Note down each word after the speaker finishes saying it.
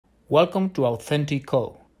Welcome to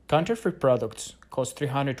Authentico. Counterfeit products cause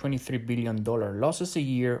 $323 billion losses a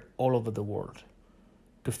year all over the world.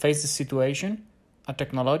 To face this situation, a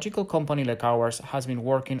technological company like ours has been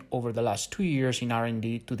working over the last 2 years in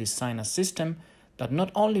R&D to design a system that not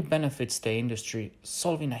only benefits the industry,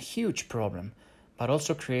 solving a huge problem, but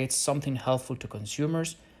also creates something helpful to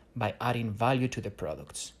consumers by adding value to the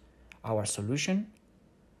products. Our solution?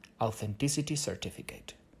 Authenticity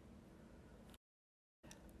Certificate.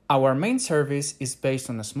 Our main service is based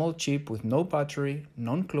on a small chip with no battery,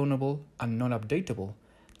 non-clonable, and non-updatable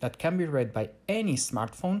that can be read by any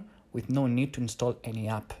smartphone with no need to install any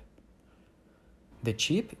app. The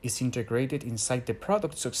chip is integrated inside the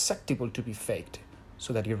product susceptible to be faked,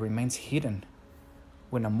 so that it remains hidden.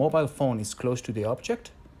 When a mobile phone is close to the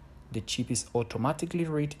object, the chip is automatically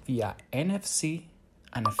read via NFC,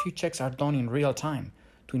 and a few checks are done in real time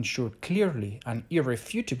to ensure clearly and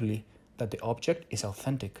irrefutably that the object is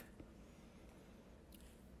authentic.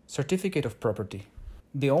 Certificate of property.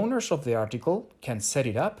 The owners of the article can set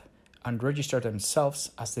it up and register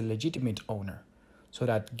themselves as the legitimate owner, so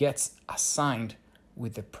that it gets assigned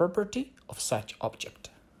with the property of such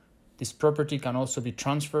object. This property can also be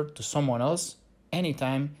transferred to someone else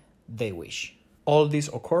anytime they wish. All this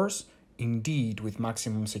occurs indeed with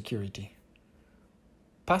maximum security.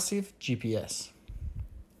 Passive GPS.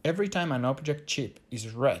 Every time an object chip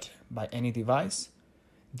is read by any device,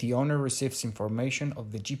 the owner receives information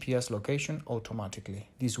of the GPS location automatically.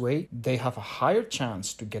 This way, they have a higher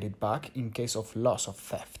chance to get it back in case of loss or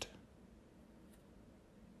theft.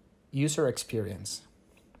 User experience.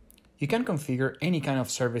 You can configure any kind of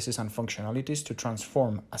services and functionalities to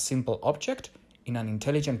transform a simple object in an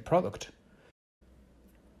intelligent product.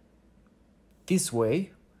 This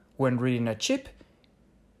way, when reading a chip,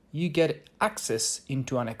 you get access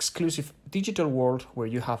into an exclusive digital world where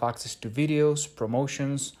you have access to videos,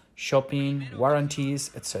 promotions, shopping,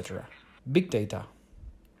 warranties, etc. Big data.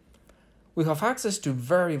 We have access to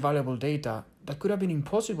very valuable data that could have been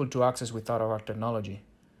impossible to access without our technology.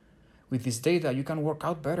 With this data, you can work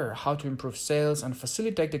out better how to improve sales and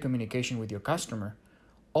facilitate the communication with your customer,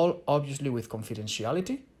 all obviously with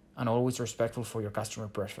confidentiality and always respectful for your customer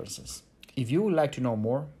preferences. If you would like to know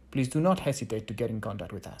more, please do not hesitate to get in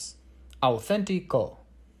contact with us. Authentico.